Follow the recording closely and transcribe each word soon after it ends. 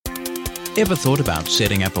Ever thought about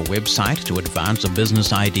setting up a website to advance a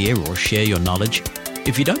business idea or share your knowledge?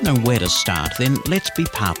 If you don't know where to start, then let's be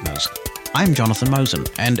partners. I'm Jonathan Mosen,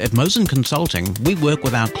 and at Mosen Consulting, we work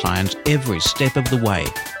with our clients every step of the way,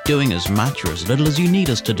 doing as much or as little as you need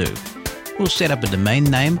us to do. We'll set up a domain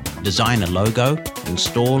name, design a logo,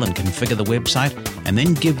 install and configure the website, and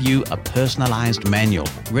then give you a personalized manual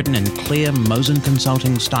written in clear Mosen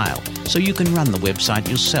Consulting style so you can run the website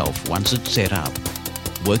yourself once it's set up.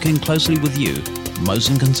 Working closely with you,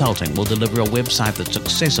 Mosen Consulting will deliver a website that's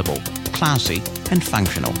accessible, classy, and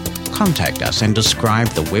functional. Contact us and describe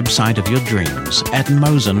the website of your dreams at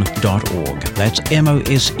mosen.org. That's MOSEN.org.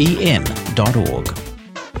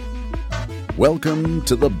 Welcome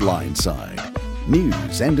to The Blind Side.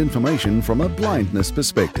 News and information from a blindness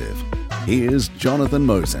perspective. Here's Jonathan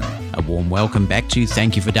Mosen. A warm welcome back to you.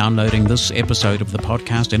 Thank you for downloading this episode of the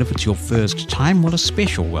podcast. And if it's your first time, well, a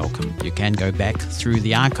special welcome. You can go back through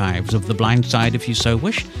the archives of The Blind Side if you so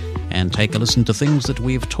wish and take a listen to things that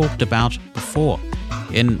we've talked about before.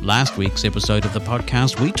 In last week's episode of the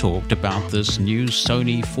podcast, we talked about this new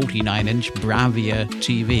Sony 49-inch Bravia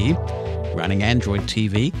TV running Android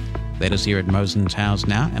TV that is here at Mosen's house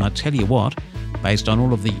now. And I tell you what, based on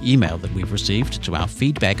all of the email that we've received to our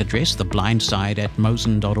feedback address,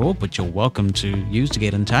 theblindside@mosen.org, which you're welcome to use to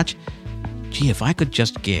get in touch, gee, if I could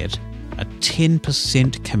just get a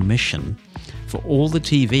 10% commission for all the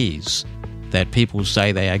TVs that people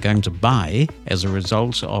say they are going to buy as a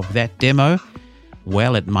result of that demo,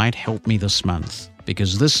 well, it might help me this month,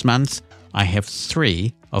 because this month I have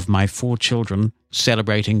 3 of my 4 children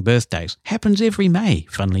celebrating birthdays. Happens every May,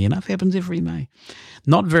 funnily enough, happens every May.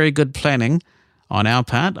 Not very good planning on our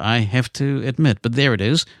part, I have to admit, but there it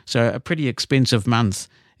is. So a pretty expensive month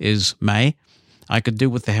is May. I could do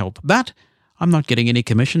with the help, but I'm not getting any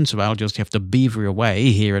commission, so I'll just have to beaver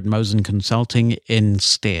away here at Mosen Consulting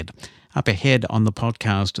instead. Up ahead on the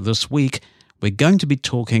podcast this week, we're going to be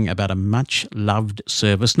talking about a much-loved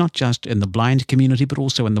service, not just in the blind community, but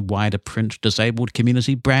also in the wider print-disabled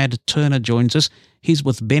community. Brad Turner joins us. He's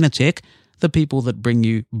with Benetech, the people that bring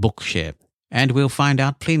you Bookshare. And we'll find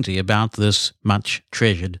out plenty about this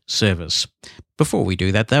much-treasured service. Before we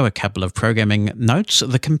do that, though, a couple of programming notes.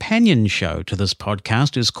 The companion show to this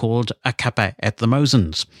podcast is called A Cuppa at the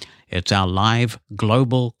Mosens. It's our live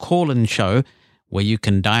global call-in show where you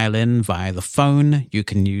can dial in via the phone, you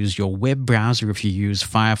can use your web browser if you use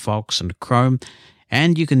Firefox and Chrome,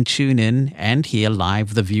 and you can tune in and hear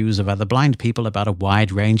live the views of other blind people about a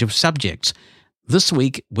wide range of subjects. This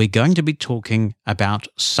week, we're going to be talking about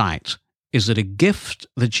sight. Is it a gift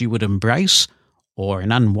that you would embrace, or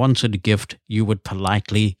an unwanted gift you would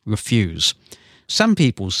politely refuse? Some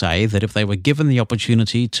people say that if they were given the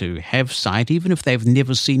opportunity to have sight, even if they've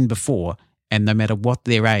never seen before, and no matter what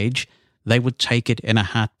their age, they would take it in a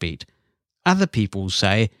heartbeat. Other people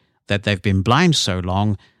say that they've been blind so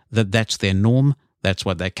long that that's their norm, that's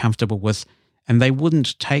what they're comfortable with, and they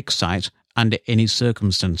wouldn't take sight under any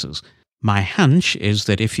circumstances. My hunch is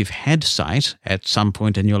that if you've had sight at some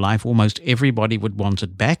point in your life, almost everybody would want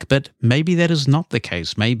it back, but maybe that is not the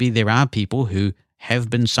case. Maybe there are people who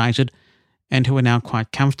have been sighted and who are now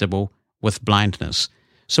quite comfortable with blindness.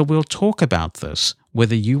 So we'll talk about this,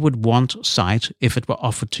 whether you would want sight if it were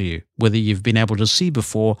offered to you, whether you've been able to see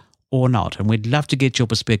before or not. And we'd love to get your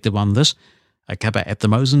perspective on this. A Cuppa at the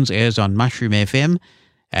Mosens airs on Mushroom FM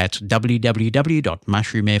at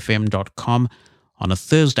www.mushroomfm.com on a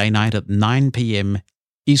Thursday night at 9 p.m.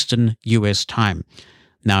 Eastern US time.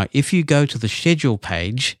 Now, if you go to the schedule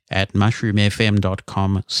page at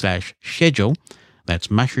mushroomfm.com/schedule, that's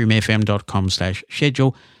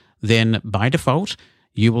mushroomfm.com/schedule, then by default,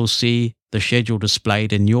 you will see the schedule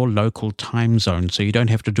displayed in your local time zone, so you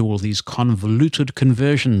don't have to do all these convoluted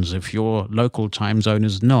conversions if your local time zone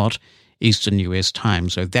is not Eastern US time.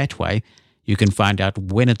 So that way, you can find out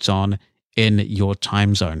when it's on in your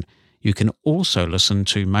time zone. You can also listen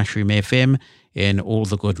to Mushroom FM in all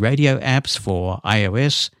the good radio apps for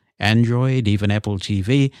iOS, Android, even Apple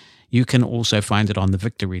TV. You can also find it on the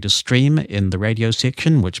Victor Reader stream in the radio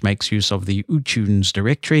section, which makes use of the iTunes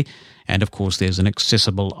directory. And of course, there's an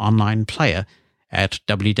accessible online player at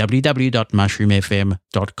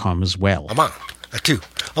www.mushroomfm.com as well. Come on. A 2,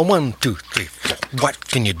 a 1, 2, 3, 4. What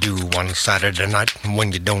can you do one Saturday night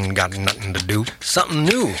when you don't got nothing to do? Something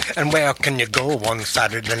new. And where can you go one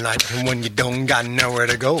Saturday night when you don't got nowhere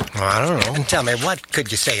to go? I don't know. And tell me, what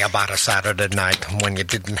could you say about a Saturday night when you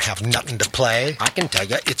didn't have nothing to play? I can tell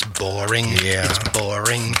you, it's boring. Yeah. It's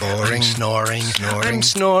boring. Boring. I'm snoring. I'm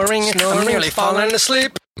snoring. I'm nearly falling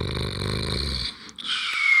asleep.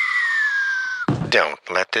 Don't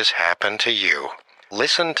let this happen to you.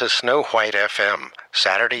 Listen to Snow White FM,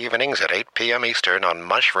 Saturday evenings at 8 p.m. Eastern on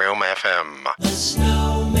Mushroom FM. The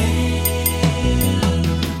Snowman,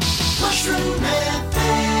 Mushroom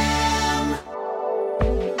FM.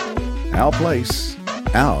 Our place,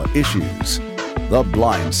 our issues. The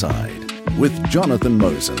Blind Side with Jonathan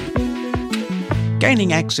Mosen.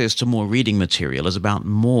 Gaining access to more reading material is about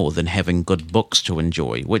more than having good books to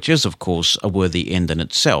enjoy, which is, of course, a worthy end in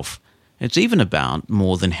itself. It's even about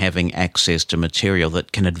more than having access to material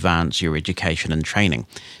that can advance your education and training.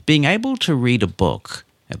 Being able to read a book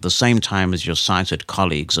at the same time as your sighted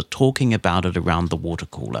colleagues are talking about it around the water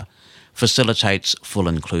cooler facilitates full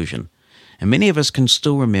inclusion. And many of us can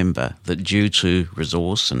still remember that due to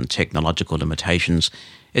resource and technological limitations,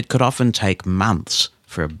 it could often take months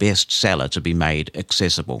for a bestseller to be made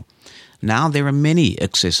accessible. Now there are many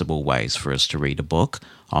accessible ways for us to read a book,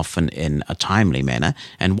 often in a timely manner,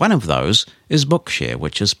 and one of those is Bookshare,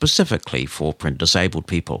 which is specifically for print-disabled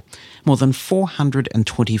people. More than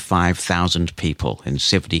 425,000 people in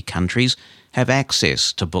 70 countries have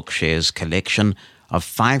access to Bookshare's collection of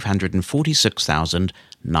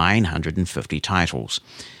 546,950 titles.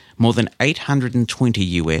 More than 820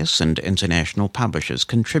 US and international publishers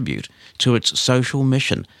contribute to its social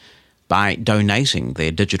mission by donating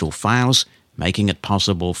their digital files, making it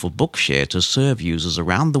possible for Bookshare to serve users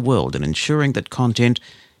around the world and ensuring that content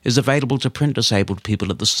is available to print-disabled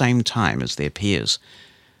people at the same time as their peers.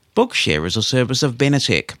 Bookshare is a service of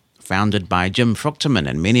Benetech, founded by Jim Fruchterman,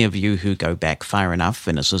 and many of you who go back far enough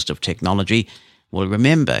in assistive technology will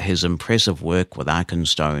remember his impressive work with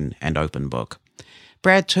Arkenstone and OpenBook.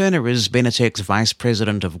 Brad Turner is Benetech's Vice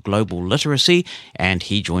President of Global Literacy, and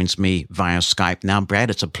he joins me via Skype. Now, Brad,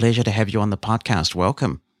 it's a pleasure to have you on the podcast.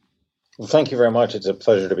 Welcome. Well, thank you very much. It's a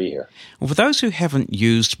pleasure to be here. Well, for those who haven't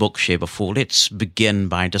used Bookshare before, let's begin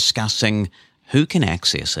by discussing who can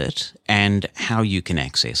access it and how you can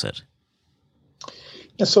access it.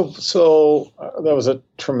 Yeah, so that was a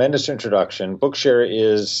tremendous introduction. Bookshare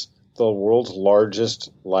is the world's largest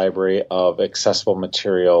library of accessible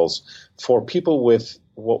materials for people with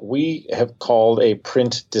what we have called a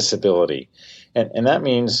print disability. And that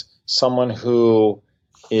means someone who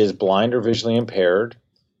is blind or visually impaired,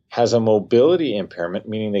 has a mobility impairment,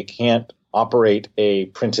 meaning they can't operate a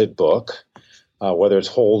printed book, whether it's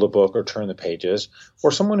hold a book or turn the pages,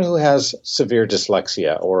 or someone who has severe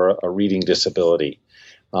dyslexia or a reading disability.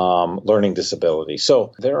 Learning disability.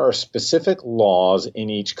 So there are specific laws in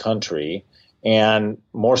each country, and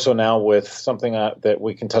more so now with something that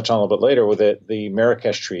we can touch on a little bit later with the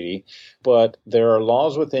Marrakesh Treaty. But there are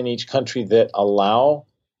laws within each country that allow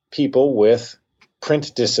people with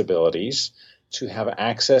print disabilities to have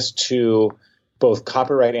access to both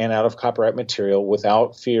copyright and out of copyright material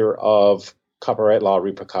without fear of copyright law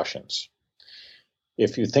repercussions.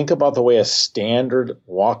 If you think about the way a standard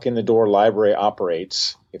walk-in-the-door library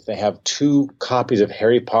operates, if they have 2 copies of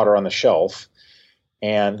Harry Potter on the shelf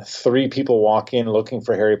and 3 people walk in looking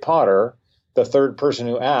for Harry Potter, the third person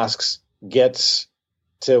who asks gets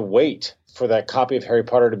to wait for that copy of Harry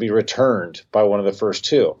Potter to be returned by one of the first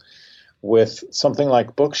 2. With something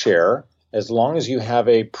like Bookshare, as long as you have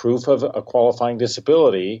a proof of a qualifying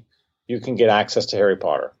disability, you can get access to Harry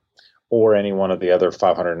Potter or any one of the other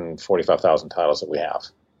 545,000 titles that we have.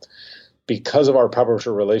 Because of our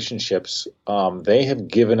publisher relationships, they have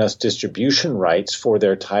given us distribution rights for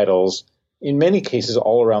their titles, in many cases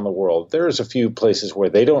all around the world. There's a few places where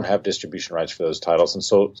they don't have distribution rights for those titles, and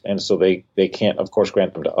so they can't, of course,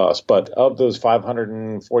 grant them to us. But of those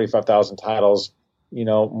 545,000 titles,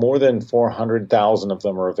 more than 400,000 of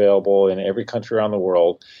them are available in every country around the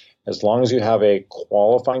world. As long as you have a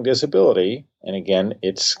qualifying disability, and again,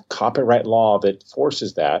 it's copyright law that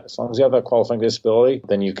forces that. As long as you have that qualifying disability,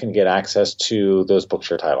 then you can get access to those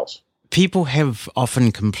Bookshare titles. People have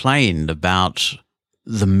often complained about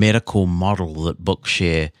the medical model that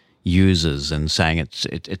Bookshare uses and saying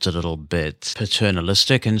it's a little bit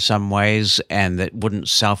paternalistic in some ways, and that wouldn't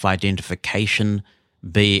self-identification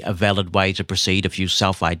be a valid way to proceed if you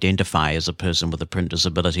self-identify as a person with a print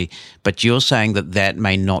disability. But you're saying that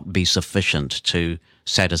may not be sufficient to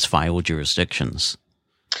satisfy all jurisdictions.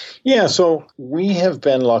 Yeah, so we have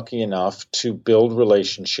been lucky enough to build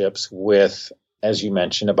relationships with, as you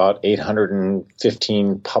mentioned, about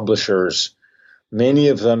 815 publishers, many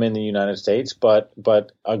of them in the United States, but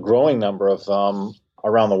a growing number of them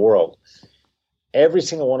around the world. Every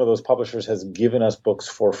single one of those publishers has given us books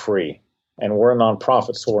for free. And we're a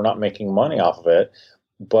nonprofit, so we're not making money off of it,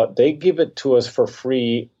 but they give it to us for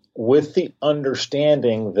free with the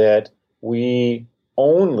understanding that we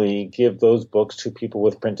only give those books to people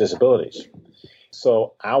with print disabilities.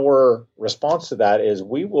 So our response to that is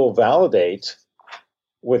we will validate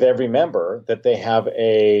with every member that they have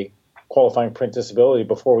a qualifying print disability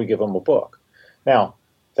before we give them a book. Now,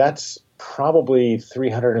 that's probably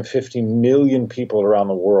 350 million people around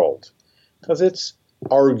the world, because it's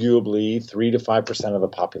arguably 3 to 5% of the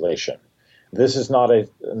population. This is not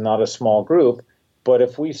a small group, but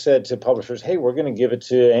if we said to publishers, hey, we're going to give it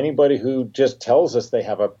to anybody who just tells us they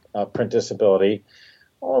have a print disability,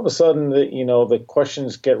 all of a sudden the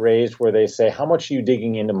questions get raised where they say, how much are you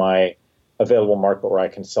digging into my available market where I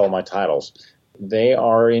can sell my titles? They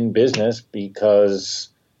are in business because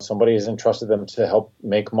somebody has entrusted them to help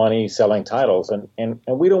make money selling titles, and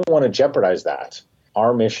we don't want to jeopardize that.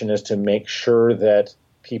 Our mission is to make sure that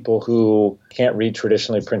people who can't read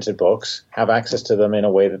traditionally printed books have access to them in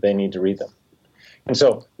a way that they need to read them. And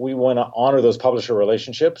so we want to honor those publisher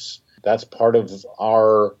relationships. That's part of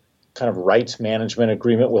our kind of rights management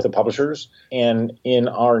agreement with the publishers. And in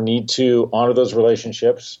our need to honor those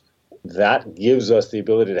relationships, that gives us the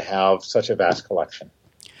ability to have such a vast collection.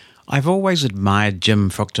 I've always admired Jim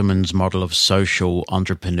Fruchterman's model of social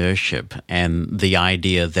entrepreneurship and the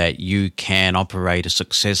idea that you can operate a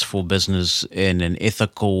successful business in an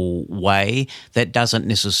ethical way that doesn't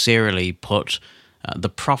necessarily put the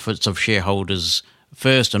profits of shareholders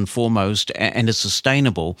first and foremost and is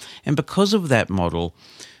sustainable. And because of that model,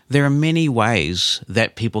 there are many ways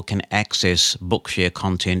that people can access Bookshare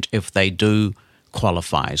content if they do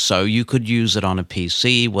qualify. So you could use it on a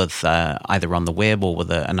PC with either on the web or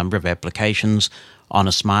with a number of applications. On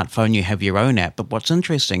a smartphone, you have your own app. But what's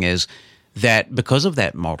interesting is that because of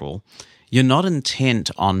that model, you're not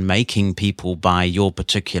intent on making people buy your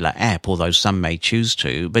particular app, although some may choose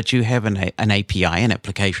to, but you have an API, an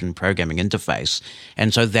application programming interface.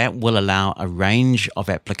 And so that will allow a range of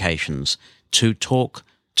applications to talk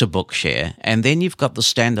to Bookshare. And then you've got the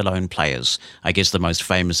standalone players, I guess the most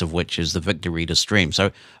famous of which is the Victor Reader Stream.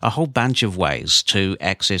 So a whole bunch of ways to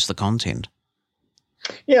access the content.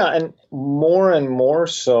 Yeah, and more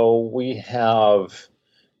so, we have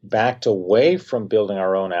backed away from building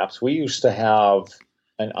our own apps. We used to have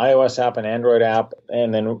an iOS app, an Android app,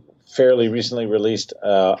 and then fairly recently released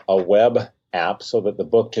a web app so that the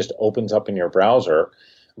book just opens up in your browser.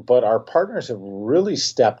 But our partners have really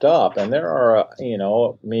stepped up, and there are,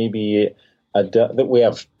 maybe that we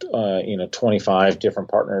have, 25 different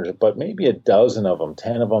partners, but maybe a dozen of them,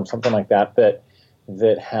 10 of them, something like that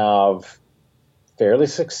have fairly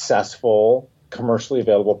successful commercially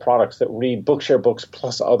available products that read Bookshare books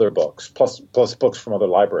plus other books, plus books from other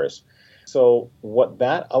libraries. So what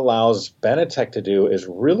that allows Benetech to do is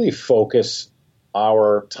really focus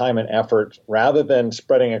our time and effort, rather than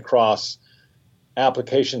spreading across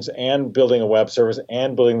applications and building a web service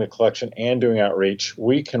and building the collection and doing outreach.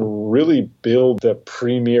 We can really build the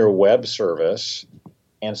premier web service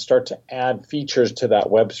and start to add features to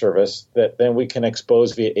that web service that then we can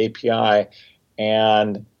expose via API,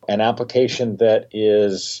 and an application that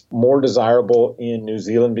is more desirable in New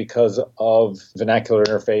Zealand because of vernacular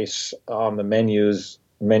interface, the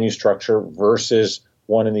menu structure, versus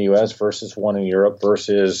one in the US versus one in Europe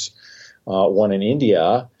versus one in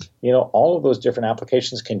India. All of those different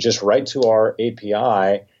applications can just write to our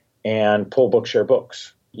API and pull Bookshare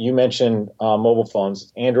books. You mentioned mobile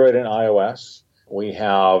phones, Android and iOS. We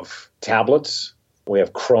have tablets. We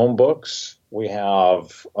have Chromebooks. We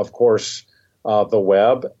have, of course, the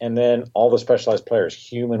web, and then all the specialized players,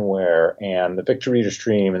 Humanware and the Victor Reader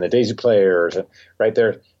Stream and the Daisy players. And right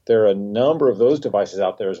there are a number of those devices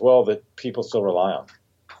out there as well that people still rely on.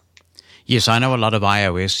 Yes, I know a lot of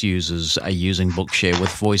iOS users are using Bookshare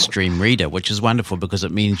with VoiceStream Reader, which is wonderful because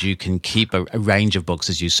it means you can keep a range of books,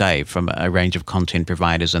 as you say, from a range of content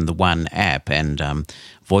providers in the one app. And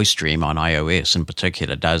VoiceStream on iOS in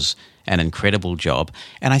particular does an incredible job.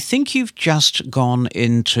 And I think you've just gone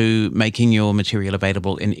into making your material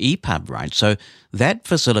available in EPUB, right? So that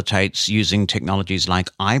facilitates using technologies like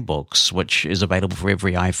iBooks, which is available for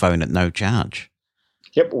every iPhone at no charge.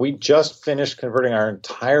 Yep, we just finished converting our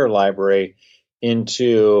entire library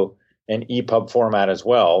into an EPUB format as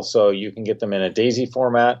well. So you can get them in a DAISY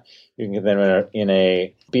format. You can get them in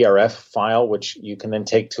a BRF file, which you can then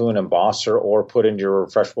take to an embosser or put into your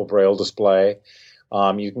refreshable Braille display.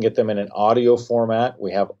 You can get them in an audio format.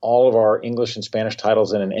 We have all of our English and Spanish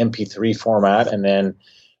titles in an MP3 format, and then,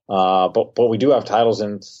 but we do have titles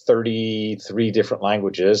in 33 different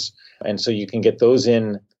languages, and so you can get those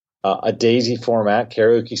in a DAISY format,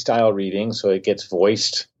 karaoke style reading, so it gets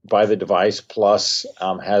voiced by the device, plus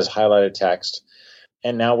has highlighted text.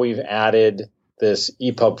 And now we've added this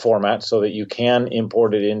EPUB format so that you can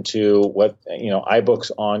import it into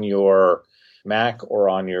iBooks on your Mac or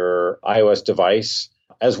on your iOS device,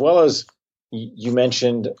 as well as you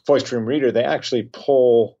mentioned VoiceStream Reader. They actually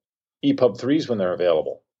pull EPUB 3s when they're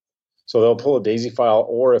available. So they'll pull a DAISY file,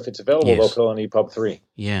 or if it's available, they'll pull an EPUB 3.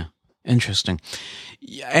 Yeah, interesting.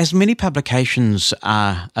 As many publications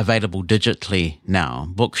are available digitally now,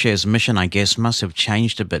 Bookshare's mission, I guess, must have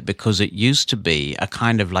changed a bit, because it used to be a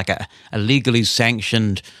kind of like a legally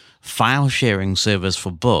sanctioned file sharing service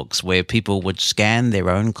for books where people would scan their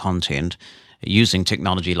own content using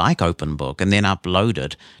technology like OpenBook and then upload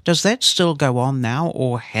it. Does that still go on now,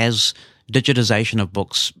 or has digitization of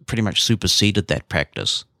books pretty much superseded that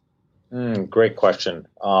practice? Great question.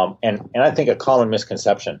 And I think a common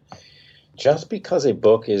misconception. Just because a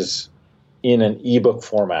book is in an ebook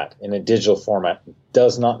format, in a digital format,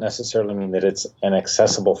 does not necessarily mean that it's an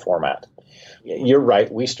accessible format. You're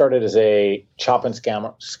right. We started as a chop and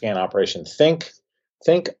scan operation. Think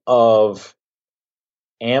of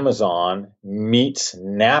Amazon meets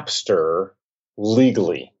Napster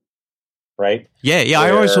legally, right? Yeah.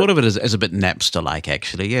 I always thought of it as a bit Napster-like,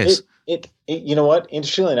 actually. Yes. It you know what?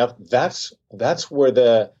 Interestingly enough, that's where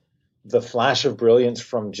the flash of brilliance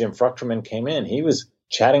from Jim Fruchterman came in. He was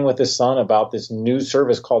chatting with his son about this new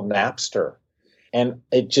service called Napster. And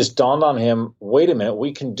it just dawned on him, wait a minute,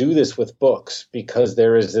 we can do this with books because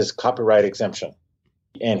there is this copyright exemption.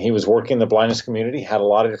 And he was working in the blindness community, had a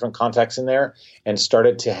lot of different contacts in there, and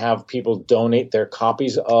started to have people donate their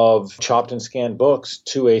copies of chopped and scanned books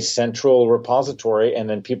to a central repository, and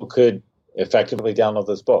then people could effectively download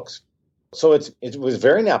those books. So it was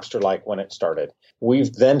very Napster-like when it started.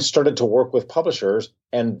 We've then started to work with publishers,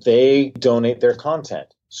 and they donate their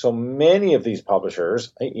content. So many of these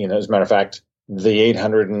publishers, as a matter of fact, the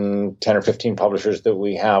 810 or 15 publishers that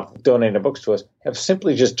we have donated books to us have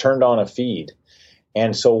simply just turned on a feed.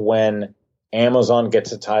 And so when Amazon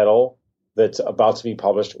gets a title that's about to be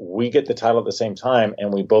published, we get the title at the same time,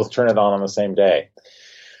 and we both turn it on the same day.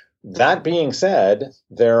 That being said,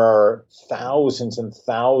 there are thousands and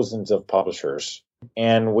thousands of publishers,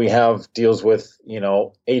 and we have deals with,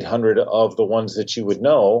 800 of the ones that you would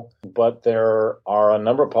know, but there are a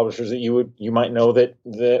number of publishers that you might know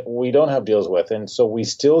that we don't have deals with. And so we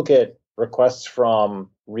still get requests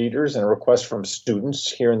from readers and requests from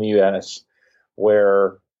students here in the U.S.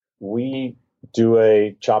 where we do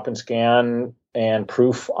a chop and scan and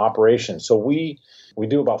proof operation. So we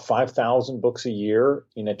do about 5,000 books a year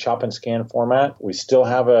in a chop and scan format. We still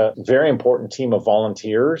have a very important team of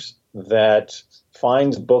volunteers that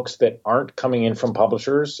finds books that aren't coming in from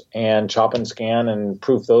publishers and chop and scan and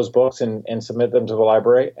proof those books and submit them to the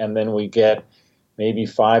library. And then we get maybe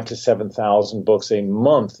 5,000 to 7,000 books a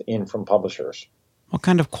month in from publishers. What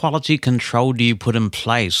kind of quality control do you put in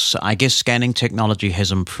place? I guess scanning technology has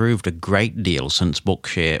improved a great deal since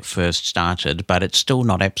Bookshare first started, but it's still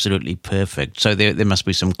not absolutely perfect. So there must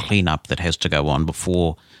be some cleanup that has to go on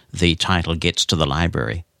before the title gets to the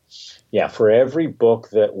library. Yeah, for every book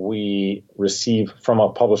that we receive from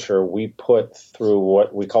a publisher, we put through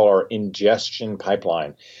what we call our ingestion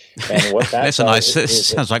pipeline. And what that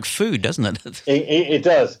sounds like food, doesn't it? It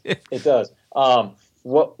does. It does.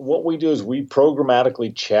 What we do is we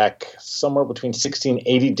programmatically check somewhere between 60 and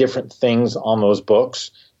 80 different things on those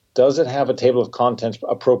books. Does it have a table of contents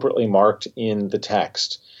appropriately marked in the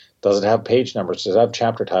text? Does it have page numbers? Does it have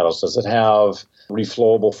chapter titles? Does it have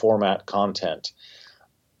reflowable format content?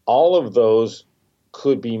 All of those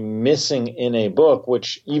could be missing in a book,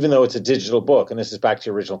 which, even though it's a digital book, and this is back to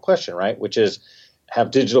your original question, right, which is, have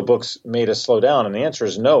digital books made us slow down? And the answer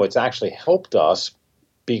is no. It's actually helped us,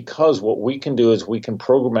 because what we can do is we can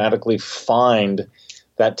programmatically find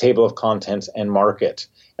that table of contents and mark it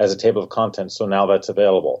as a table of contents. So now that's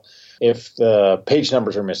available. If the page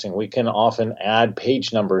numbers are missing, we can often add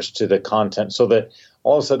page numbers to the content so that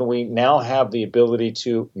all of a sudden we now have the ability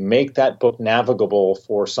to make that book navigable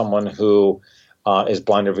for someone who is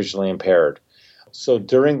blind or visually impaired. So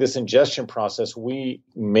during this ingestion process, we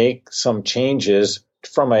make some changes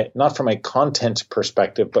not from a content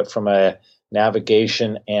perspective, but from a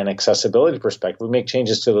navigation and accessibility perspective. We make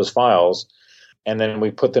changes to those files, and then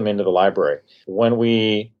we put them into the library. When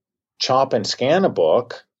we chop and scan a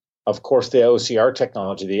book, of course, the OCR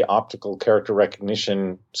technology, the optical character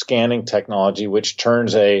recognition scanning technology, which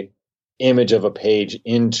turns a image of a page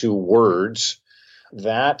into words,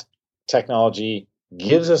 that technology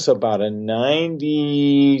gives us about a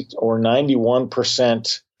 90 or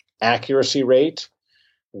 91% accuracy rate.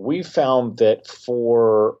 We found that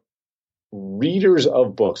for readers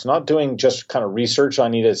of books, not doing just kind of research, I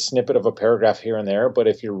need a snippet of a paragraph here and there, but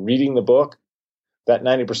if you're reading the book, that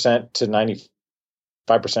 90% to 95%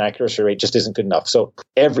 accuracy rate just isn't good enough. So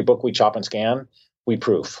every book we chop and scan, we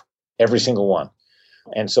proof, every single one.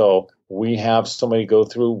 And so we have somebody go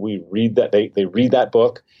through, we read that, they read that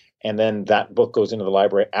book, and then that book goes into the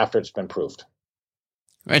library after it's been proofed.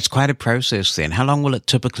 It's quite a process then. How long will it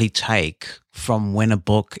typically take from when a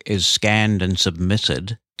book is scanned and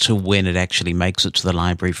submitted to when it actually makes it to the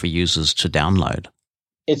library for users to download?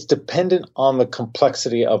 It's dependent on the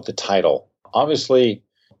complexity of the title. Obviously,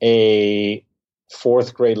 a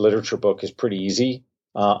fourth grade literature book is pretty easy.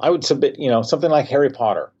 I would submit, something like Harry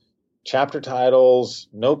Potter. Chapter titles,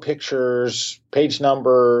 no pictures, page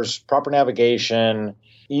numbers, proper navigation.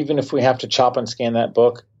 Even if we have to chop and scan that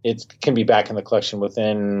book, it can be back in the collection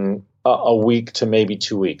within a week to maybe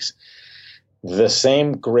 2 weeks. The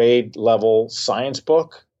same grade level science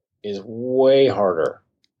book is way harder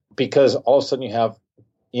because all of a sudden you have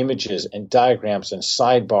images and diagrams and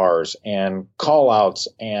sidebars and callouts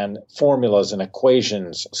and formulas and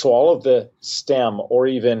equations. So all of the STEM or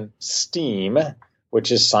even STEAM, which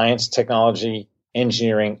is science, technology,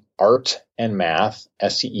 engineering, art, and math,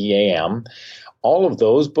 STEAM, all of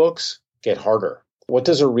those books get harder. What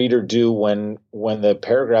does a reader do when the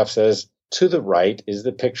paragraph says, to the right is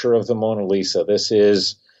the picture of the Mona Lisa? This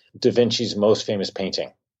is Da Vinci's most famous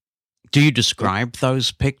painting. Do you describe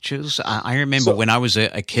those pictures? I remember when I was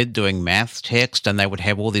a kid doing math text, and they would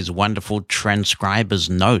have all these wonderful transcriber's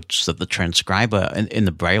notes that the transcriber in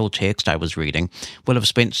the Braille text I was reading will have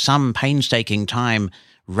spent some painstaking time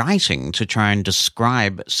writing to try and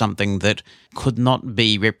describe something that could not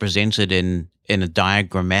be represented in a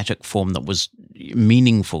diagrammatic form that was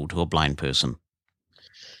meaningful to a blind person.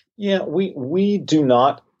 Yeah, we do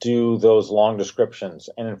not do those long descriptions.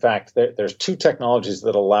 And in fact, there's two technologies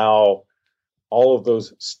that allow all of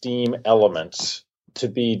those STEAM elements to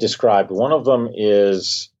be described. One of them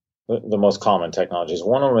is the most common technologies.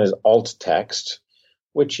 One of them is alt text,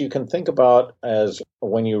 which you can think about as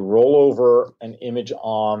when you roll over an image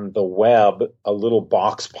on the web, a little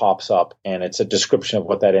box pops up and it's a description of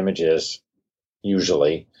what that image is,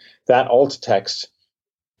 usually. That alt text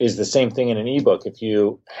is the same thing in an ebook. If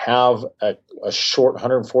you have a short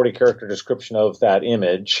 140 character description of that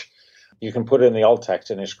image, you can put it in the alt text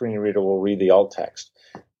and a screen reader will read the alt text.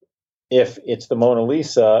 If it's the Mona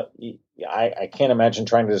Lisa, I can't imagine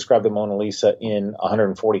trying to describe the Mona Lisa in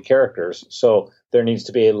 140 characters. So there needs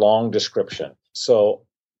to be a long description. So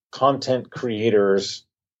content creators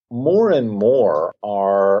more and more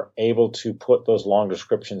are able to put those long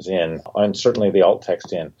descriptions in, and certainly the alt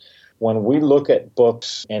text in. When we look at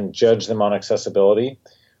books and judge them on accessibility,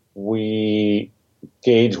 we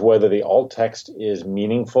gauge whether the alt text is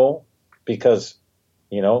meaningful because,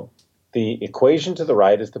 the equation to the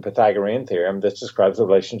right is the Pythagorean theorem that describes the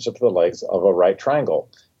relationship of the legs of a right triangle.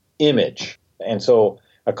 Image. And so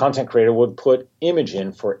a content creator would put image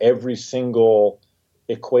in for every single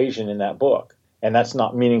equation in that book. And that's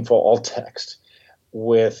not meaningful alt text.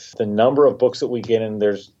 With the number of books that we get in,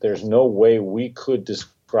 there's no way we could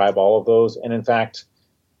describe all of those. And in fact,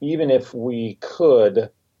 even if we could,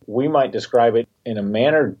 we might describe it in a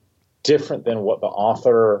manner different than what the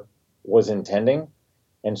author was intending.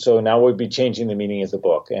 And so now we'd be changing the meaning of the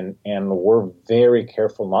book. And we're very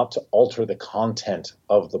careful not to alter the content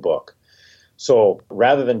of the book. So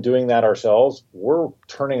rather than doing that ourselves, we're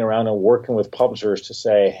turning around and working with publishers to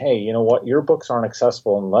say, hey, you know what? Your books aren't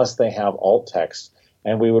accessible unless they have alt text.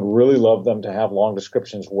 And we would really love them to have long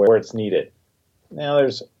descriptions where it's needed. Now,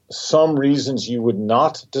 there's some reasons you would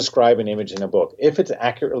not describe an image in a book. If it's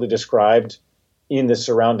accurately described in the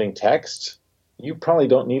surrounding text, you probably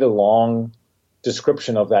don't need a long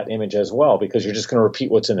description of that image as well because you're just going to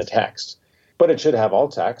repeat what's in the text. But it should have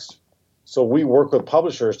alt text. So we work with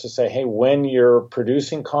publishers to say, hey, when you're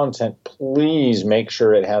producing content, please make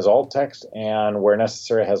sure it has alt text and where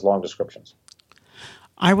necessary, it has long descriptions.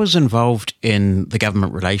 I was involved in the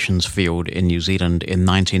government relations field in New Zealand in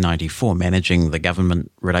 1994, managing the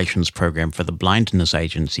government relations program for the Blindness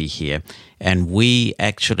Agency here, and we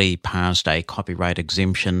actually passed a copyright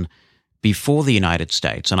exemption before the United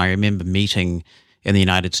States. And I remember meeting in the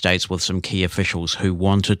United States with some key officials who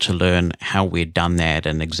wanted to learn how we'd done that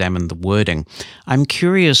and examine the wording. I'm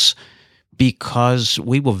curious because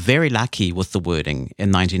we were very lucky with the wording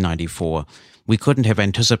in 1994. We couldn't have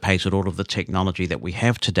anticipated all of the technology that we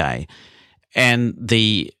have today. And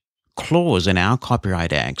the clause in our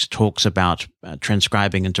Copyright Act talks about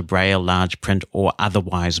transcribing into Braille, large print, or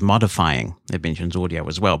otherwise modifying. It mentions audio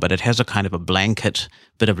as well, but it has a kind of a blanket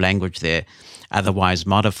bit of language there, otherwise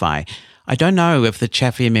modify. I don't know if the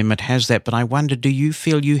Chaffee Amendment has that, but I wonder, do you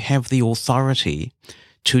feel you have the authority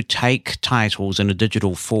to take titles in a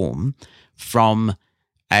digital form from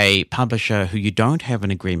a publisher who you don't have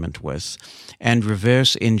an agreement with and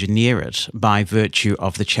reverse engineer it by virtue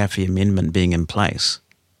of the Chaffee Amendment being in place?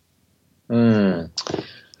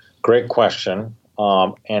 Great question.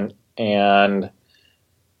 And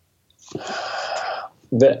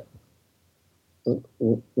that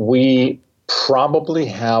we probably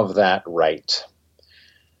have that right.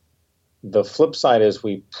 The flip side is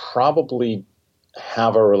we probably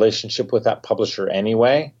have a relationship with that publisher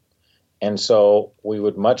anyway. And so we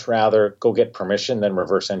would much rather go get permission than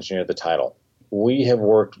reverse engineer the title. We have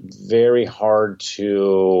worked very hard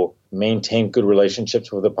to maintain good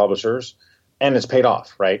relationships with the publishers, and it's paid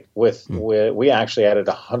off, right? We actually added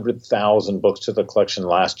 100,000 books to the collection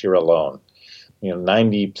last year alone.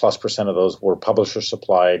 90+% of those were publisher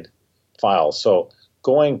supplied files. So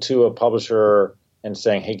going to a publisher and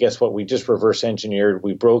saying, hey, guess what? We just reverse engineered.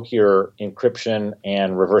 We broke your encryption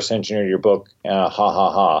and reverse engineered your book. Ha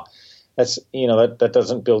ha ha. That's, that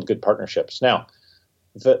doesn't build good partnerships. Now,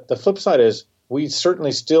 the flip side is we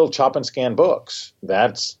certainly still chop and scan books.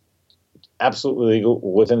 That's absolutely legal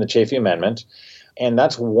within the Chafee Amendment. And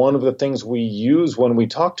that's one of the things we use when we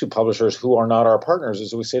talk to publishers who are not our partners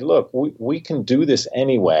is we say, look, we can do this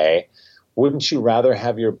anyway. Wouldn't you rather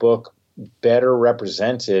have your book better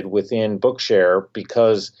represented within Bookshare?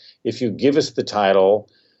 Because if you give us the title,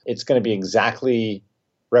 it's going to be exactly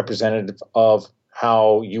representative of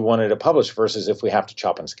how you wanted to publish versus if we have to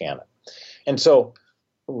chop and scan it. And so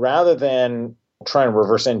rather than try and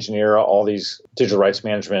reverse engineer all these digital rights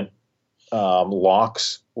management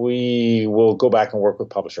locks, we will go back and work with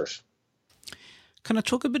publishers. Can I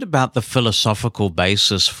talk a bit about the philosophical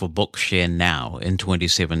basis for Bookshare now in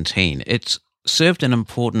 2017? It's served an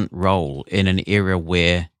important role in an era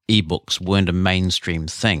where ebooks weren't a mainstream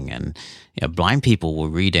thing, and blind people were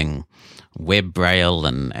reading web braille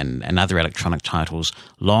and other electronic titles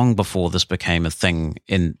long before this became a thing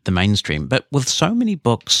in the mainstream. But with so many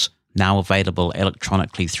books now available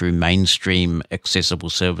electronically through mainstream accessible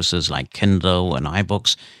services like Kindle and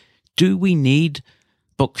iBooks, do we need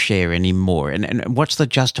Bookshare anymore? And what's the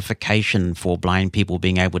justification for blind people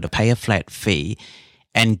being able to pay a flat fee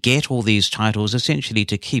and get all these titles essentially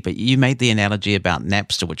to keep it? You made the analogy about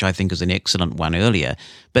Napster, which I think is an excellent one earlier,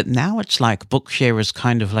 but now it's like Bookshare is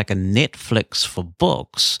kind of like a Netflix for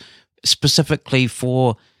books, specifically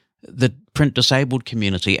for the print disabled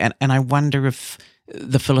community. And I wonder if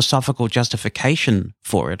the philosophical justification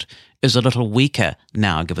for it is a little weaker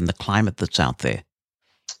now, given the climate that's out there.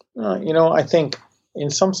 I think in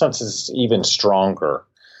some senses it's even stronger,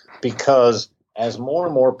 because as more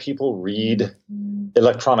and more people read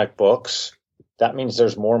electronic books, that means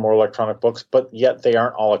there's more and more electronic books, but yet they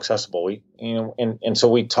aren't all accessible. And so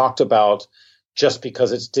we talked about just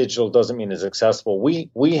because it's digital doesn't mean it's accessible.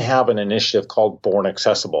 We have an initiative called Born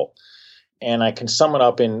Accessible. And I can sum it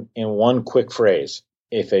up in one quick phrase.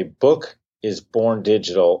 If a book is born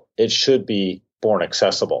digital, it should be born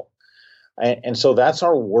accessible. And so that's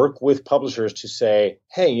our work with publishers to say,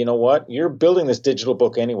 hey, you know what? You're building this digital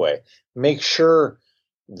book anyway. Make sure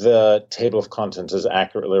the table of contents is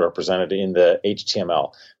accurately represented in the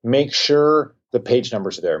HTML. Make sure the page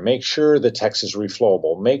numbers are there. Make sure the text is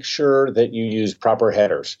reflowable. Make sure that you use proper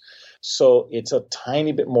headers. So it's a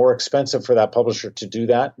tiny bit more expensive for that publisher to do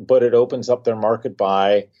that, but it opens up their market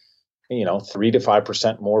by, 3 to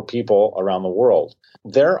 5% more people around the world.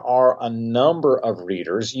 There are a number of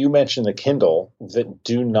readers, you mentioned the Kindle, that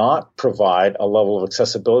do not provide a level of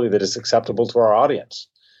accessibility that is acceptable to our audience.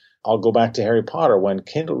 I'll go back to Harry Potter. When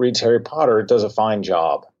Kindle reads Harry Potter, it does a fine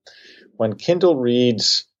job. When Kindle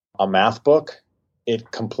reads a math book, it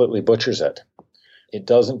completely butchers it. It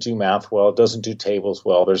doesn't do math well. It doesn't do tables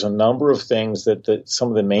well. There's a number of things that some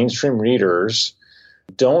of the mainstream readers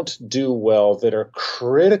don't do well that are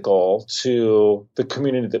critical to the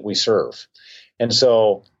community that we serve. And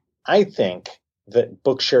so I think that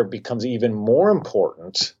Bookshare becomes even more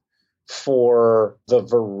important for the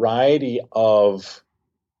variety of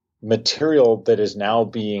material that is now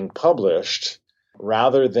being published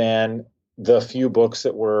rather than the few books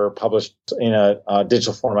that were published in a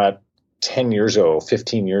digital format 10 years ago,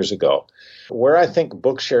 15 years ago. Where I think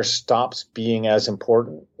Bookshare stops being as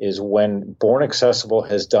important is when Born Accessible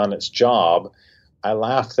has done its job. I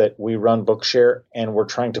laugh that we run Bookshare and we're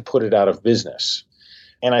trying to put it out of business.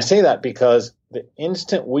 And I say that because the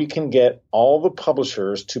instant we can get all the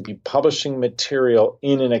publishers to be publishing material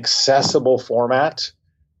in an accessible format,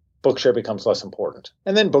 Bookshare becomes less important.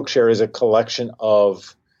 And then Bookshare is a collection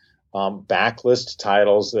of backlist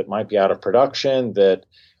titles that might be out of production, that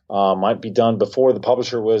might be done before the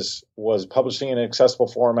publisher was publishing in an accessible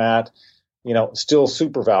format, still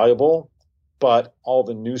super valuable, but all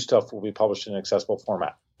the new stuff will be published in an accessible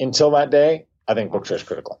format. Until that day, I think Bookshare is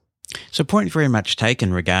critical. So point very much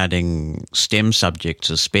taken regarding STEM subjects,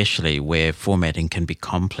 especially where formatting can be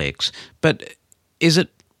complex. But is it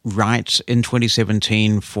right in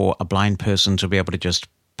 2017 for a blind person to be able to just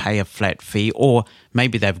pay a flat fee, or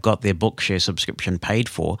maybe they've got their Bookshare subscription paid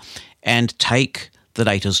for, and take the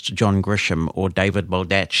latest John Grisham or David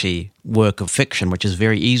Baldacci work of fiction, which is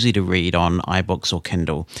very easy to read on iBooks or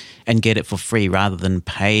Kindle, and get it for free rather than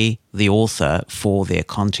pay the author for their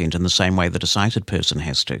content in the same way that a sighted person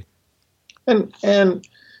has to? And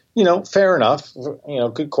fair enough.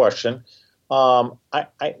 Good question. There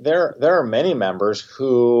are many members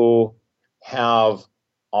who have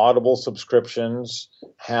Audible subscriptions,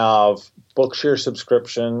 have Bookshare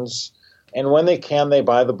subscriptions, and when they can, they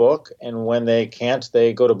buy the book, and when they can't,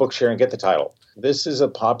 they go to Bookshare and get the title. This is a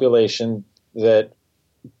population that,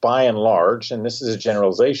 by and large, and this is a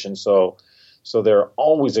generalization, so there are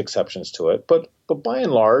always exceptions to it, but by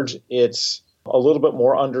and large, it's a little bit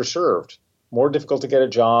more underserved, more difficult to get a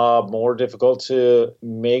job, more difficult to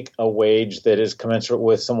make a wage that is commensurate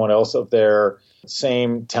with someone else of their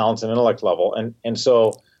same talents and intellect level. And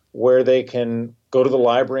so where they can go to the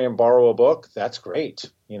library and borrow a book, that's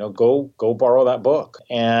great. Go borrow that book.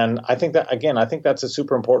 And I think that's a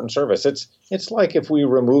super important service. It's like if we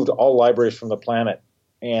removed all libraries from the planet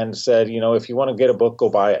and said, if you want to get a book, go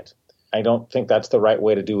buy it. I don't think that's the right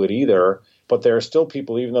way to do it either. But there are still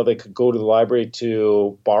people, even though they could go to the library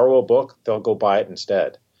to borrow a book, they'll go buy it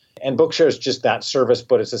instead. And Bookshare is just that service,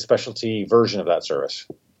 but it's a specialty version of that service.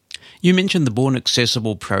 You mentioned the Born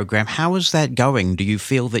Accessible program. How is that going? Do you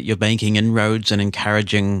feel that you're making inroads and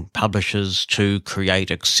encouraging publishers to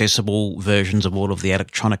create accessible versions of all of the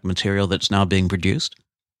electronic material that's now being produced?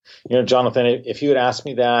 Jonathan, if you had asked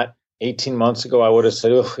me that 18 months ago, I would have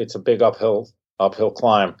said, it's a big uphill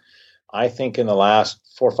climb. I think in the last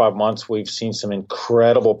 4 or 5 months, we've seen some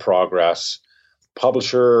incredible progress.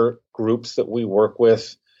 Publisher groups that we work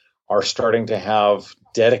with are starting to have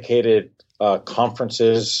dedicated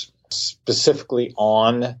conferences specifically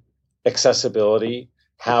on accessibility,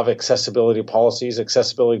 have accessibility policies,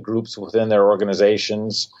 accessibility groups within their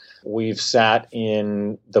organizations. We've sat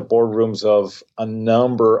in the boardrooms of a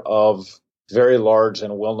number of very large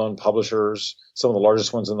and well-known publishers, some of the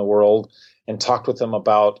largest ones in the world, and talked with them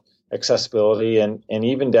about accessibility and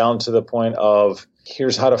even down to the point of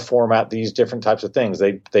here's how to format these different types of things.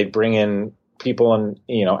 They bring in people and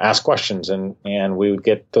ask questions and we would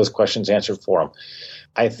get those questions answered for them.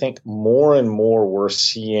 I think more and more we're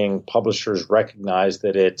seeing publishers recognize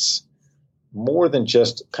that it's more than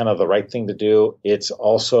just kind of the right thing to do. It's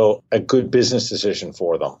also a good business decision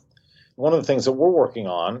for them. One of the things that we're working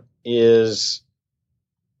on is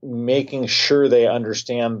making sure they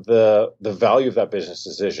understand the value of that business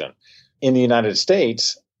decision. In the United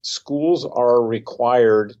States, schools are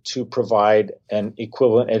required to provide an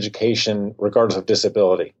equivalent education regardless of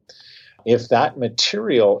disability. If that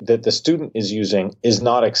material that the student is using is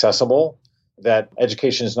not accessible, that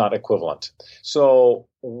education is not equivalent. So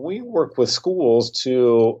we work with schools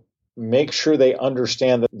to make sure they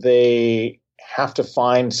understand that they have to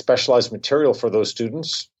find specialized material for those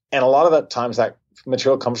students. And a lot of that times that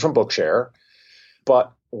material comes from Bookshare.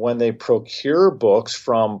 But when they procure books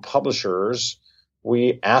from publishers,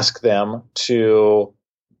 we ask them to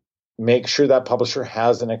make sure that publisher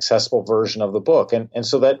has an accessible version of the book. And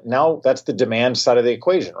so that now that's the demand side of the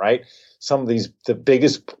equation, right? Some of the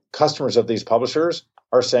biggest customers of these publishers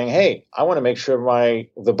are saying, hey, I want to make sure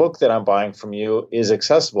the book that I'm buying from you is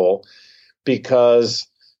accessible because,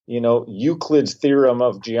 Euclid's theorem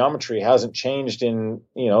of geometry hasn't changed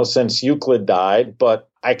since Euclid died, but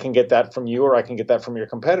I can get that from you or I can get that from your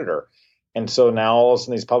competitor. And so now all of a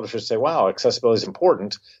sudden these publishers say, wow, accessibility is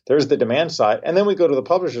important. There's the demand side. And then we go to the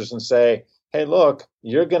publishers and say, hey, look,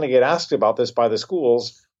 you're going to get asked about this by the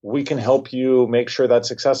schools. We can help you make sure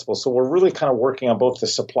that's accessible. So we're really kind of working on both the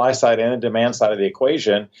supply side and the demand side of the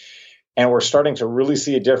equation. And we're starting to really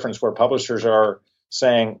see a difference where publishers are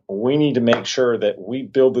saying, we need to make sure that we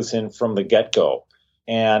build this in from the get-go.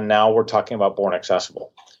 And now we're talking about Born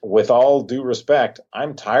Accessible. With all due respect,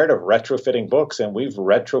 I'm tired of retrofitting books, and we've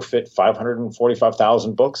retrofit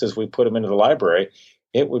 545,000 books as we put them into the library.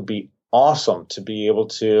 It would be awesome to be able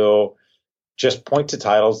to just point to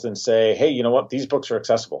titles and say, hey, you know what? These books are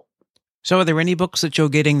accessible. So are there any books that you're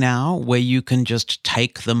getting now where you can just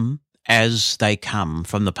take them as they come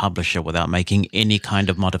from the publisher without making any kind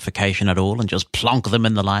of modification at all and just plonk them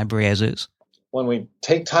in the library as is? When we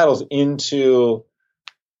take titles into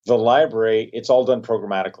the library, it's all done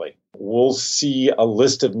programmatically. We'll see a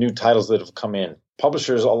list of new titles that have come in.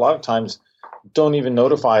 Publishers a lot of times don't even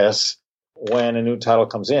notify us when a new title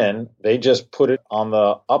comes in, they just put it on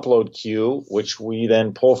the upload queue, which we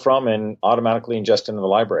then pull from and automatically ingest into the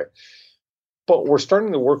library. But we're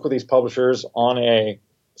starting to work with these publishers on a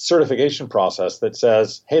certification process that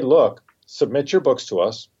says, hey, look, submit your books to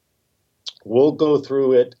us. We'll go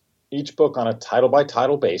through it, each book on a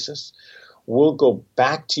title-by-title basis. We'll go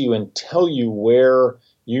back to you and tell you where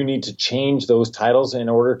you need to change those titles in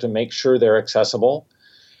order to make sure they're accessible.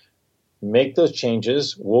 Make those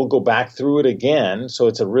changes. We'll go back through it again. So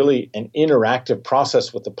it's an interactive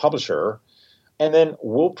process with the publisher. And then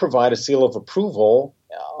we'll provide a seal of approval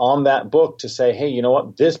on that book to say, hey, you know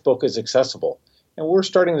what? This book is accessible. And we're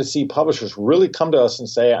starting to see publishers really come to us and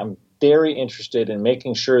say, I'm very interested in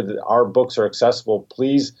making sure that our books are accessible.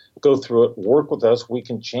 Please go through it, work with us. We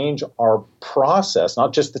can change our process,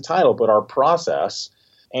 not just the title, but our process.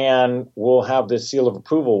 And we'll have this seal of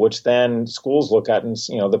approval, which then schools look at and,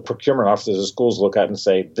 the procurement officers of schools look at and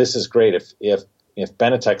say, this is great. If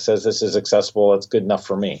Benetech says this is accessible, it's good enough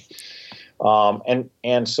for me.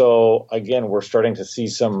 And so, again, we're starting to see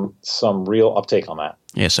some real uptake on that.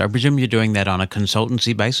 Yes, I presume you're doing that on a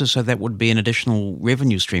consultancy basis, so that would be an additional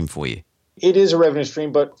revenue stream for you. It is a revenue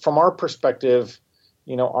stream, but from our perspective,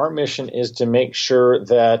 our mission is to make sure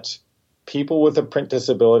that people with a print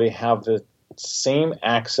disability have the same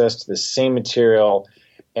access to the same material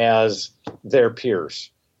as their peers.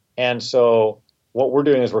 And so what we're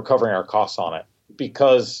doing is we're covering our costs on it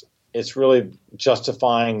because it's really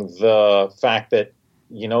justifying the fact that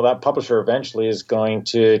that publisher eventually is going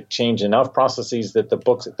to change enough processes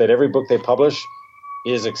that every book they publish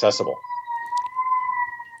is accessible.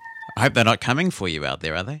 I hope they're not coming for you out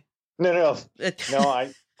there, are they? No,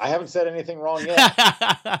 I haven't said anything wrong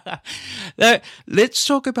yet. Let's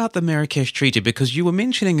talk about the Marrakesh Treaty, because you were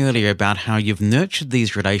mentioning earlier about how you've nurtured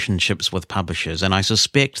these relationships with publishers, and I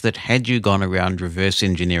suspect that had you gone around reverse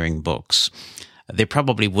engineering books, there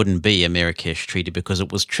probably wouldn't be a Marrakesh Treaty because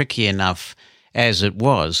it was tricky enough as it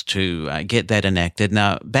was to get that enacted.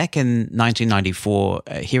 Now, back in 1994,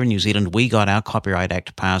 here in New Zealand, we got our Copyright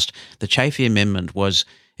Act passed. The Chafee Amendment was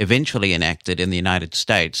eventually enacted in the United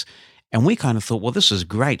States. And we kind of thought, well, this is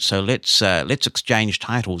great, so let's exchange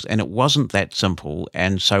titles. And it wasn't that simple.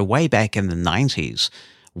 And so way back in the 90s,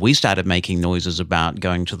 we started making noises about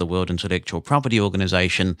going to the World Intellectual Property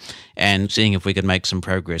Organization and seeing if we could make some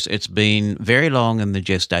progress. It's been very long in the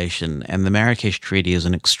gestation, and the Marrakesh Treaty is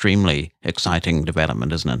an extremely exciting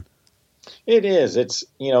development, isn't it? It is. It's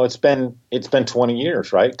been 20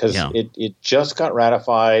 years, right? Because it just got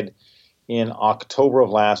ratified in October of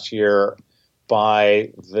last year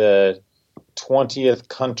by the 20th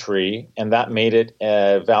country, and that made it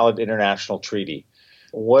a valid international treaty.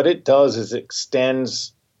 What it does is it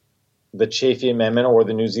extends the Chafee Amendment or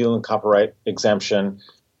the New Zealand copyright exemption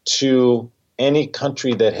to any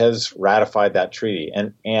country that has ratified that treaty.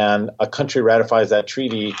 And a country ratifies that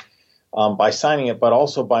treaty by signing it, but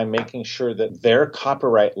also by making sure that their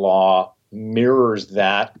copyright law mirrors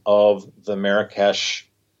that of the Marrakesh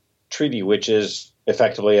Treaty, which is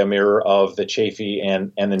effectively a mirror of the Chafee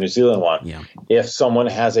and the New Zealand one. Yeah. If someone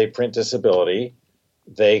has a print disability,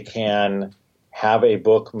 they can have a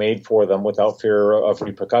book made for them without fear of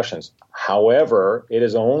repercussions. However, it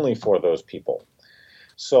is only for those people.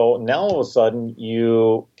 So now all of a sudden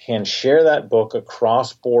you can share that book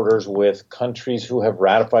across borders with countries who have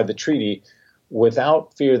ratified the treaty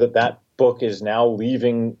without fear that that book is now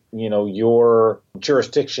leaving, your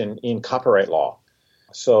jurisdiction in copyright law.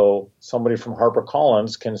 So somebody from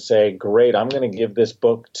HarperCollins can say, great, I'm going to give this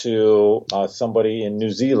book to somebody in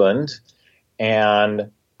New Zealand,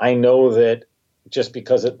 and I know that just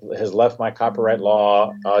because it has left my copyright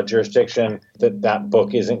law jurisdiction, that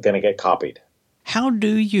book isn't going to get copied. How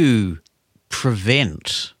do you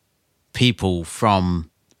prevent people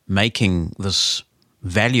from making this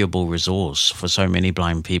valuable resource for so many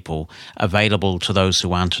blind people available to those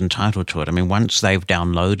who aren't entitled to it? I mean, once they've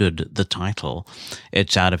downloaded the title,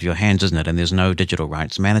 it's out of your hands, isn't it? And there's no digital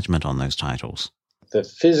rights management on those titles. The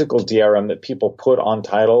physical DRM that people put on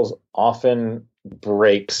titles often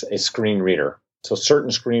breaks a screen reader. So certain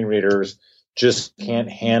screen readers just can't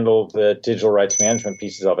handle the digital rights management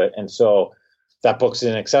pieces of it. And so that book's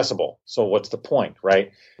inaccessible. So what's the point,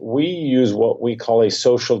 right? We use what we call a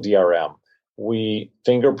social DRM. We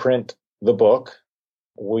fingerprint the book,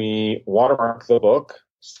 we watermark the book,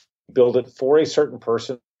 build it for a certain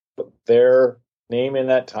person, put their name in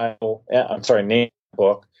that title, name in the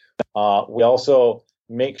book. We also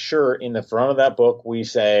make sure in the front of that book, we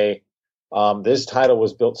say, this title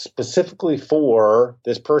was built specifically for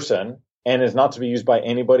this person and is not to be used by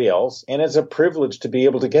anybody else. And it's a privilege to be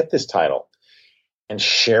able to get this title. And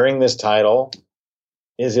sharing this title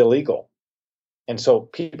is illegal. And so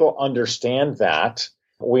people understand that.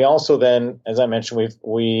 We also then, as I mentioned,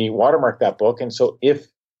 we watermark that book. And so if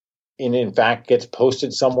it in fact gets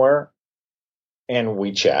posted somewhere and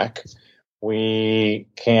we check, we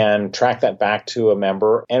can track that back to a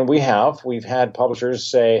member. And we've had publishers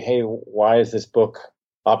say, hey, why is this book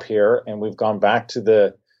up here? And we've gone back to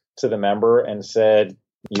the member and said,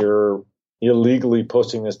 you're illegally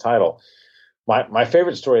posting this title. My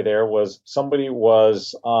favorite story there was somebody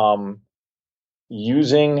was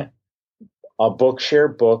using a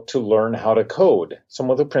Bookshare book to learn how to code,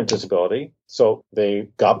 someone with a print disability. So they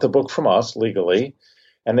got the book from us legally,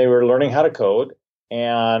 and they were learning how to code,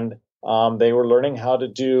 and they were learning how to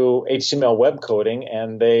do HTML web coding,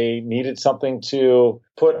 and they needed something to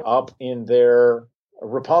put up in their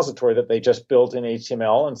repository that they just built in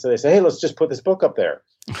HTML. And so they say, hey, let's just put this book up there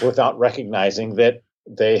without recognizing that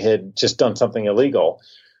they had just done something illegal.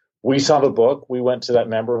 We saw the book. We went to that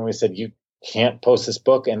member and we said, you can't post this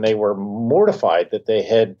book. And they were mortified that they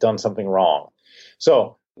had done something wrong.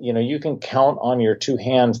 So, you can count on your two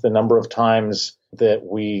hands the number of times that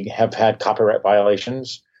we have had copyright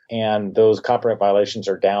violations, and those copyright violations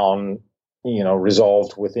are down,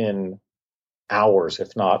 resolved within hours,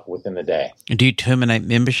 if not within the day. Do you terminate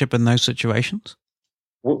membership in those situations?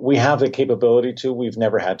 We have the capability to. We've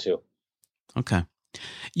never had to. Okay.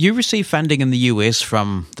 You receive funding in the US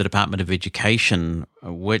from the Department of Education,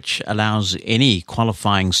 which allows any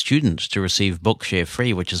qualifying student to receive Bookshare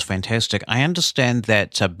free, which is fantastic. I understand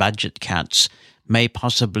that budget cuts may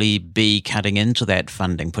possibly be cutting into that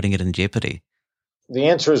funding, putting it in jeopardy. The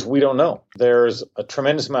answer is we don't know. There's a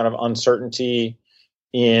tremendous amount of uncertainty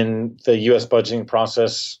in the U.S. budgeting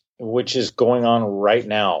process, which is going on right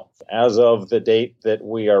now. As of the date that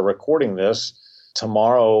we are recording this,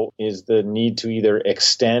 tomorrow is the need to either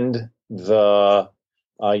extend the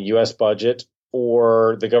U.S. budget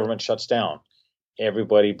or the government shuts down.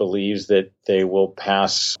 Everybody believes that they will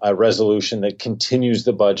pass a resolution that continues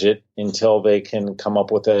the budget until they can come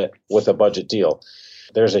up with a budget deal.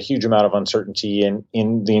 There's a huge amount of uncertainty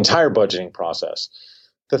in the entire budgeting process.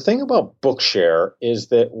 The thing about Bookshare is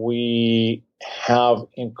that we have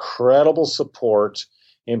incredible support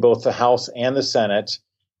in both the House and the Senate,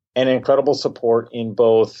 and incredible support in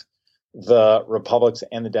both the Republicans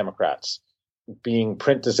and the Democrats. Being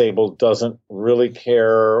print disabled doesn't really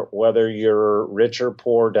care whether you're rich or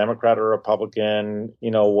poor, Democrat or Republican,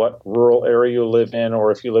 what rural area you live in,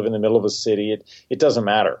 or if you live in the middle of a city, it doesn't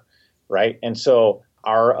matter, right? And so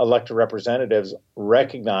our elected representatives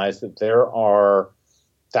recognize that there are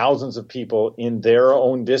thousands of people in their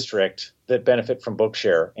own district that benefit from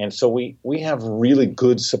Bookshare. And so we have really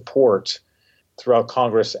good support throughout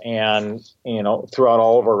Congress and, throughout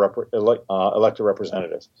all of our elected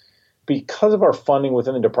representatives. Because of our funding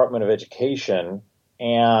within the Department of Education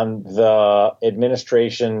and the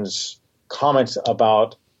administration's comments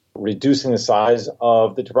about reducing the size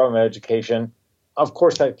of the Department of Education, of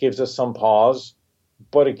course, that gives us some pause.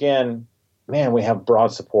 But again, we have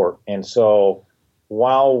broad support. And so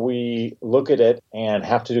while we look at it and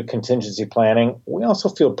have to do contingency planning, we also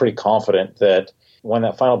feel pretty confident that when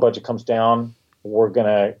that final budget comes down, we're going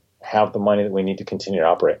to have the money that we need to continue to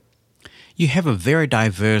operate. You have a very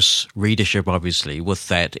diverse readership, obviously, with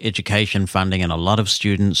that education funding and a lot of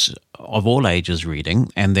students of all ages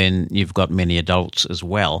reading, and then you've got many adults as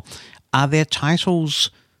well. Are there titles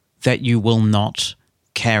that you will not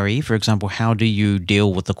carry? For example, how do you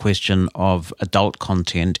deal with the question of adult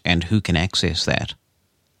content and who can access that?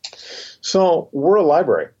 So we're a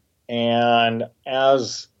library, and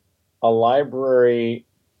as a library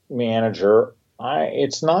manager,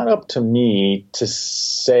 it's not up to me to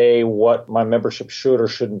say what my membership should or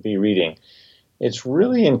shouldn't be reading. It's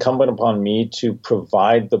really incumbent upon me to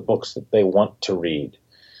provide the books that they want to read.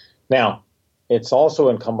 Now, it's also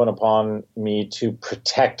incumbent upon me to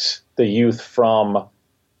protect the youth from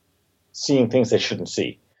seeing things they shouldn't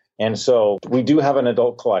see. And so we do have an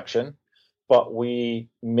adult collection, but we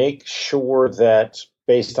make sure that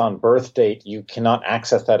based on birth date, you cannot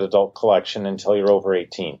access that adult collection until you're over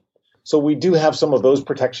 18. So we do have some of those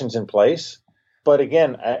protections in place. But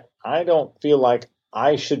again, I don't feel like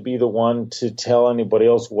I should be the one to tell anybody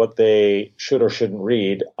else what they should or shouldn't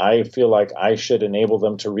read. I feel like I should enable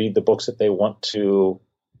them to read the books that they want to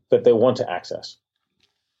access.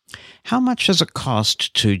 How much does it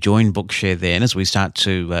cost to join Bookshare then as we start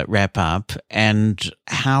to wrap up? And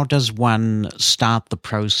how does one start the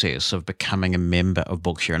process of becoming a member of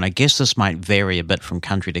Bookshare? And I guess this might vary a bit from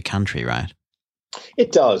country to country, right?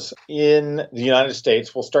 It does. In the United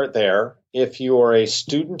States, we'll start there. If you are a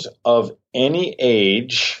student of any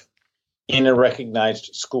age in a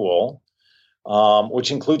recognized school,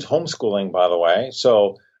 which includes homeschooling, by the way.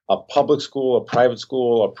 So a public school, a private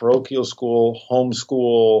school, a parochial school,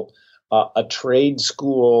 homeschool, a trade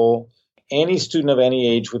school, any student of any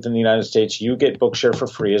age within the United States, you get Bookshare for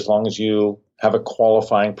free as long as you have a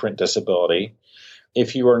qualifying print disability.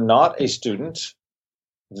 If you are not a student,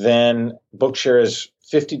 then Bookshare is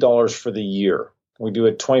 $50 for the year. We do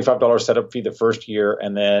a $25 setup fee the first year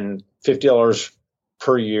and then $50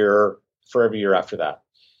 per year for every year after that.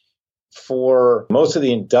 For most of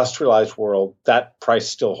the industrialized world, that price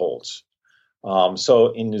still holds.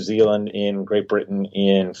 So in New Zealand, in Great Britain,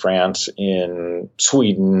 in France, in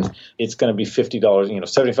Sweden, it's going to be $50,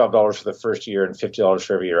 $75 for the first year and $50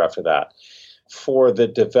 for every year after that. For the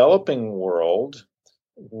developing world,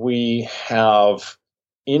 we have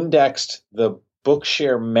indexed the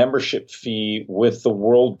Bookshare membership fee with the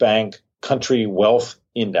World Bank Country Wealth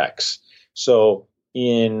Index. So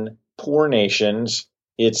in poor nations,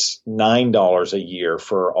 it's $9 a year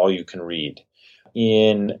for all you can read.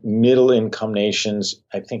 In middle income nations,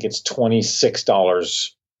 I think it's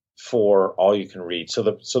 $26 for all you can read. So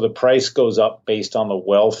the price goes up based on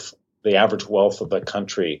the average wealth of the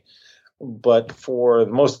country. But for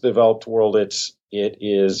most of the developed world, it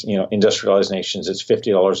is industrialized nations, it's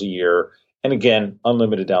 $50 a year. And again,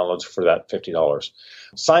 unlimited downloads for that $50.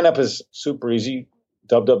 Sign up is super easy,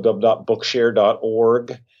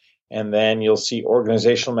 www.bookshare.org. And then you'll see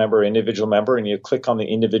organizational member, individual member, and you click on the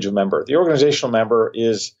individual member. The organizational member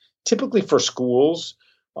is typically for schools.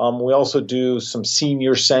 We also do some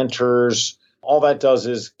senior centers. All that does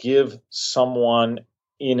is give someone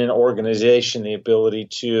in an organization the ability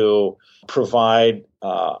to provide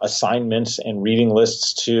assignments and reading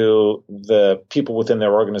lists to the people within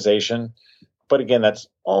their organization. But again, that's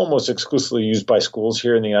almost exclusively used by schools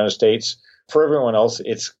here in the United States. For everyone else,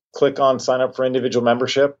 it's click on sign up for individual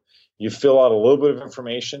membership. You fill out a little bit of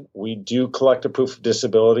information. We do collect a proof of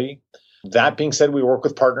disability. That being said, we work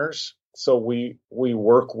with partners. So we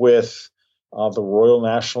work with the Royal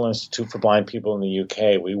National Institute for Blind People in the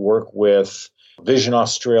UK. We work with Vision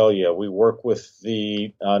Australia. We work with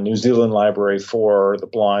the New Zealand Library for the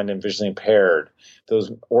Blind and Visually Impaired. Those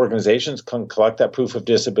organizations can collect that proof of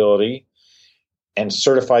disability and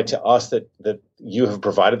certify to us that you have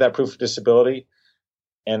provided that proof of disability,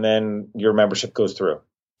 and then your membership goes through.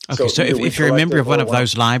 Okay, so if you're a member of one of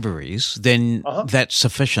those libraries, then that's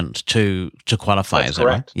sufficient to qualify, is that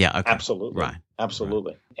right? Yeah, okay. Absolutely. Right.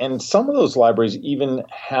 Absolutely. Right. And some of those libraries even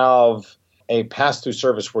have a pass-through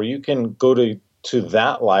service where you can go to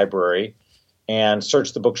that library and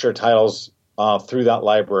search the Bookshare titles through that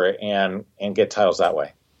library and get titles that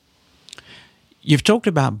way. You've talked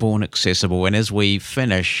about Born Accessible, and as we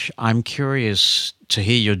finish, I'm curious to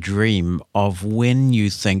hear your dream of when you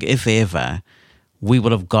think, if ever, we will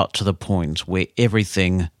have got to the point where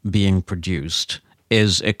everything being produced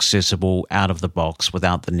is accessible out of the box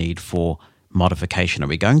without the need for modification. Are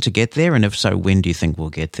we going to get there? And if so, when do you think we'll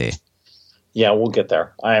get there? Yeah, we'll get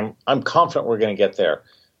there. I'm confident we're going to get there.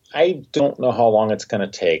 I don't know how long it's going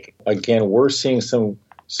to take. Again, we're seeing some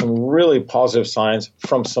really positive signs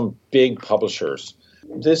from some big publishers.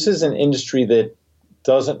 This is an industry that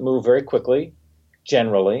doesn't move very quickly,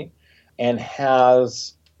 generally, and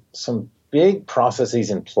has some big processes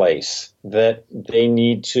in place that they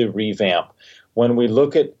need to revamp. When we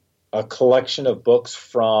look at a collection of books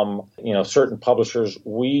from certain publishers,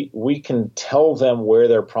 we can tell them where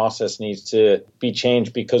their process needs to be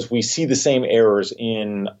changed because we see the same errors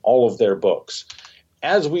in all of their books.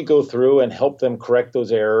 As we go through and help them correct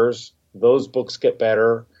those errors, those books get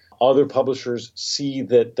better. Other publishers see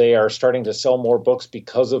that they are starting to sell more books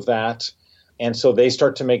because of that. And so they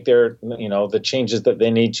start to make their, the changes that they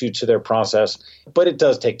need to their process. But it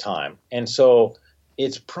does take time. And so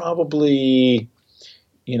it's probably,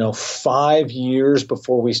 5 years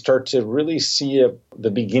before we start to really see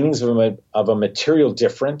the beginnings of a material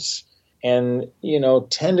difference. And,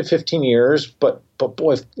 10 to 15 years, but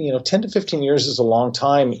boy, 10 to 15 years is a long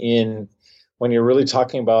time when you're really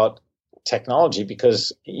talking about technology,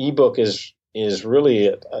 because ebook is really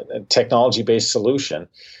a technology-based solution.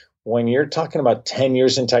 When you're talking about 10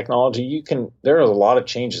 years in technology, there are a lot of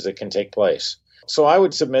changes that can take place. So I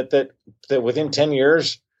would submit that within 10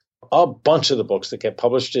 years, a bunch of the books that get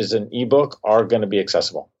published as an ebook are going to be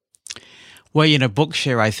accessible. Well,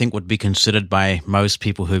 Bookshare, I think, would be considered by most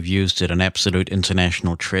people who've used it an absolute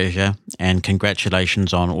international treasure. And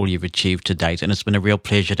congratulations on all you've achieved to date. And it's been a real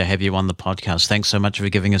pleasure to have you on the podcast. Thanks so much for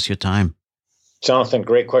giving us your time. Jonathan,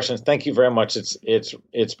 great questions. Thank you very much.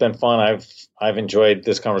 It's been fun. I've enjoyed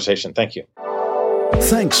this conversation. Thank you.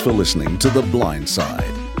 Thanks for listening to The Blind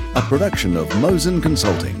Side, a production of Mosen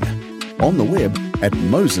Consulting. on the web at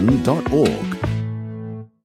mosen.org.